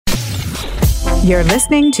You're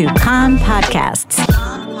listening to Kan Podcasts.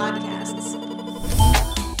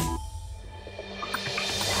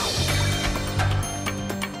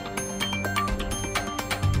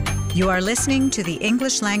 You are listening to the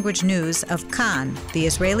English language news of Kan, the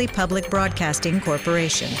Israeli Public Broadcasting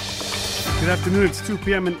Corporation. Good afternoon. It's 2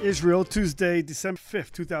 p.m. in Israel, Tuesday, December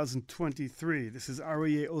 5th, 2023. This is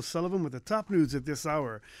Aryeh O'Sullivan with the top news at this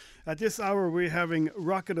hour. At this hour, we're having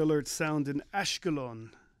rocket alerts sound in Ashkelon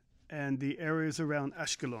and the areas around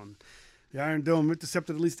Ashkelon. The Iron Dome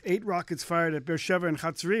intercepted at least 8 rockets fired at Beersheba and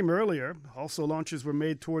Hatzerim earlier. Also, launches were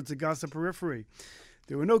made towards the Gaza periphery.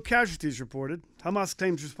 There were no casualties reported. Hamas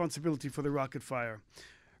claims responsibility for the rocket fire.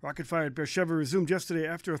 Rocket fire at Beersheba resumed yesterday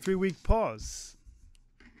after a 3-week pause.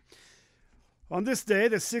 On this day,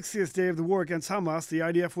 the 60th day of the war against Hamas, the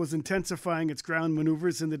IDF was intensifying its ground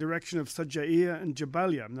maneuvers in the direction of Sajaiya and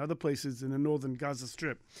Jabalia and other places in the northern Gaza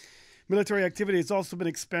Strip. Military activity has also been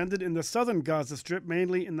expanded in the southern Gaza Strip,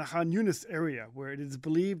 mainly in the Khan Yunis area, where it is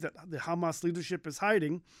believed that the Hamas leadership is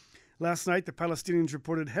hiding. Last night, the Palestinians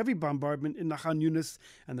reported heavy bombardment in the Khan Yunis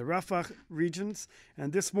and the Rafah regions,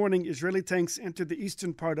 and this morning, Israeli tanks entered the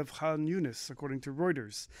eastern part of Khan Yunis, according to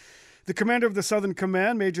Reuters. The commander of the Southern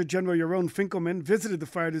Command, Major General Yaron Finkelman, visited the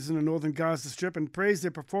fighters in the northern Gaza Strip and praised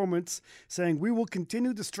their performance, saying, "We will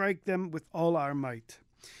continue to strike them with all our might."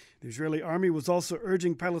 The Israeli army was also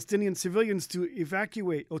urging Palestinian civilians to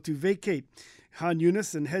vacate Khan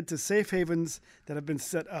Yunis and head to safe havens that have been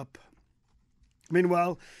set up.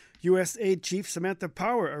 Meanwhile, U.S. Aid Chief Samantha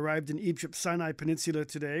Power arrived in Egypt's Sinai Peninsula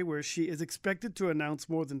today, where she is expected to announce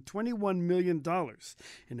more than $21 million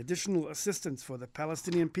in additional assistance for the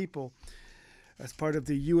Palestinian people as part of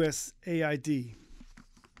the USAID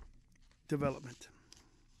development.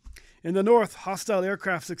 In the north, hostile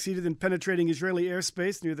aircraft succeeded in penetrating Israeli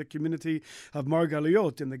airspace near the community of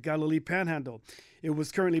Margaliot in the Galilee Panhandle. It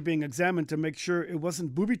was currently being examined to make sure it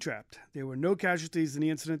wasn't booby-trapped. There were no casualties in the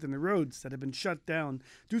incident, and the roads that had been shut down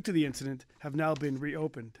due to the incident have now been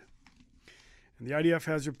reopened. And the IDF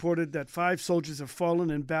has reported that 5 soldiers have fallen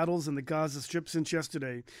in battles in the Gaza Strip since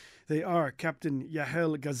yesterday. They are Captain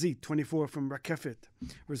Yahel Gazit, 24, from Rakefet,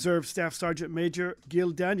 Reserve Staff Sergeant Major Gil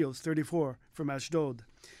Daniels, 34, from Ashdod,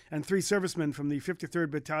 and 3 servicemen from the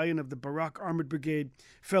 53rd Battalion of the Barak Armored Brigade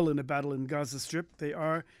fell in a battle in Gaza Strip. They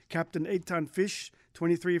are Captain Eitan Fish,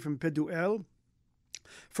 23, from Peduel,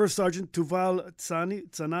 First Sergeant Tuval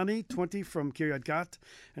Tzanani, 20, from Kiryat Gat,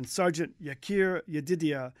 and Sergeant Yakir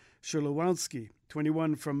Yedidia Sholowansky,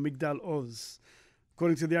 21, from Migdal Oz.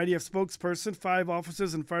 According to the IDF spokesperson, 5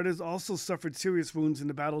 officers and fighters also suffered serious wounds in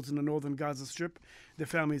the battles in the northern Gaza Strip. Their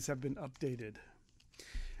families have been updated.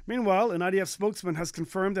 Meanwhile, an IDF spokesman has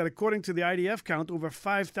confirmed that according to the IDF count, over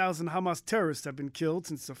 5,000 Hamas terrorists have been killed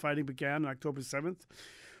since the fighting began on October 7th.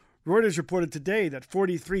 Reuters reported today that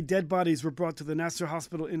 43 dead bodies were brought to the Nasser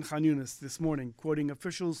Hospital in Khan Yunis this morning, quoting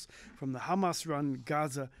officials from the Hamas-run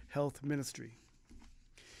Gaza Health Ministry.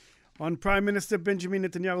 On Prime Minister Benjamin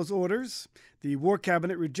Netanyahu's orders, the War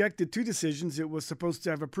Cabinet rejected 2 decisions it was supposed to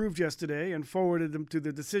have approved yesterday and forwarded them to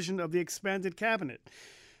the decision of the expanded cabinet.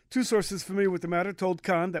 2 sources familiar with the matter told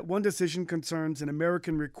Khan that one decision concerns an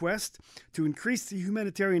American request to increase the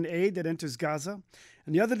humanitarian aid that enters Gaza,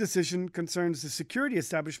 and the other decision concerns the security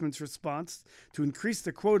establishment's response to increase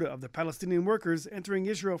the quota of the Palestinian workers entering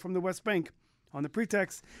Israel from the West Bank on the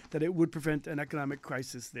pretext that it would prevent an economic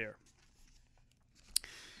crisis there.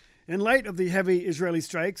 In light of the heavy Israeli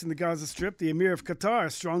strikes in the Gaza Strip, the Emir of Qatar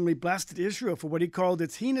strongly blasted Israel for what he called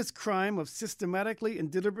its heinous crime of systematically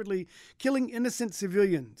and deliberately killing innocent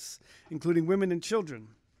civilians, including women and children.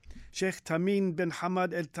 Sheikh Tamim bin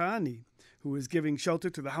Hamad Al Thani, who is giving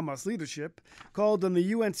shelter to the Hamas leadership, called on the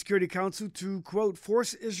UN Security Council to, quote,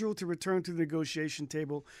 force Israel to return to the negotiation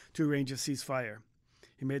table to arrange a ceasefire.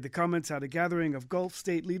 He made the comments at a gathering of Gulf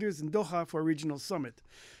state leaders in Doha for a regional summit.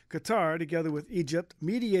 Qatar, together with Egypt,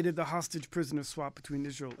 mediated the hostage prisoner swap between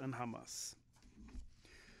Israel and Hamas.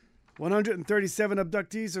 137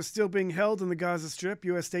 abductees are still being held in the Gaza Strip.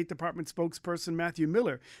 U.S. State Department spokesperson Matthew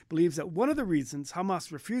Miller believes that one of the reasons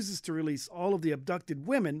Hamas refuses to release all of the abducted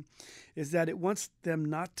women is that it wants them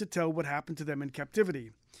not to tell what happened to them in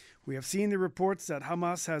captivity. We have seen the reports that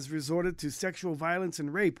Hamas has resorted to sexual violence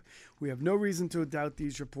and rape. We have no reason to doubt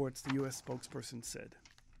these reports, the U.S. spokesperson said.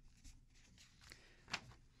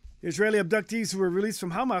 Israeli abductees who were released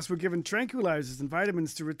from Hamas were given tranquilizers and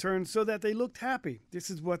vitamins to return so that they looked happy.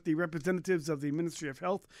 This is what the representatives of the Ministry of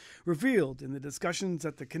Health revealed in the discussions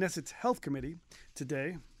at the Knesset's Health Committee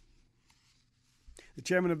today. The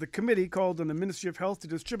chairman of the committee called on the Ministry of Health to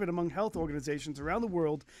distribute among health organizations around the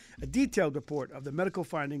world a detailed report of the medical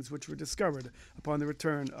findings which were discovered upon the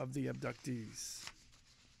return of the abductees.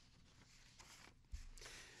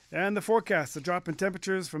 And the forecast, a drop in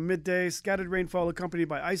temperatures from midday, scattered rainfall accompanied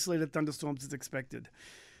by isolated thunderstorms is expected.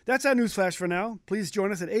 That's our news flash for now. Please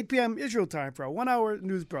join us at 8 p.m. Israel time for our 1-hour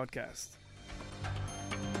news broadcast.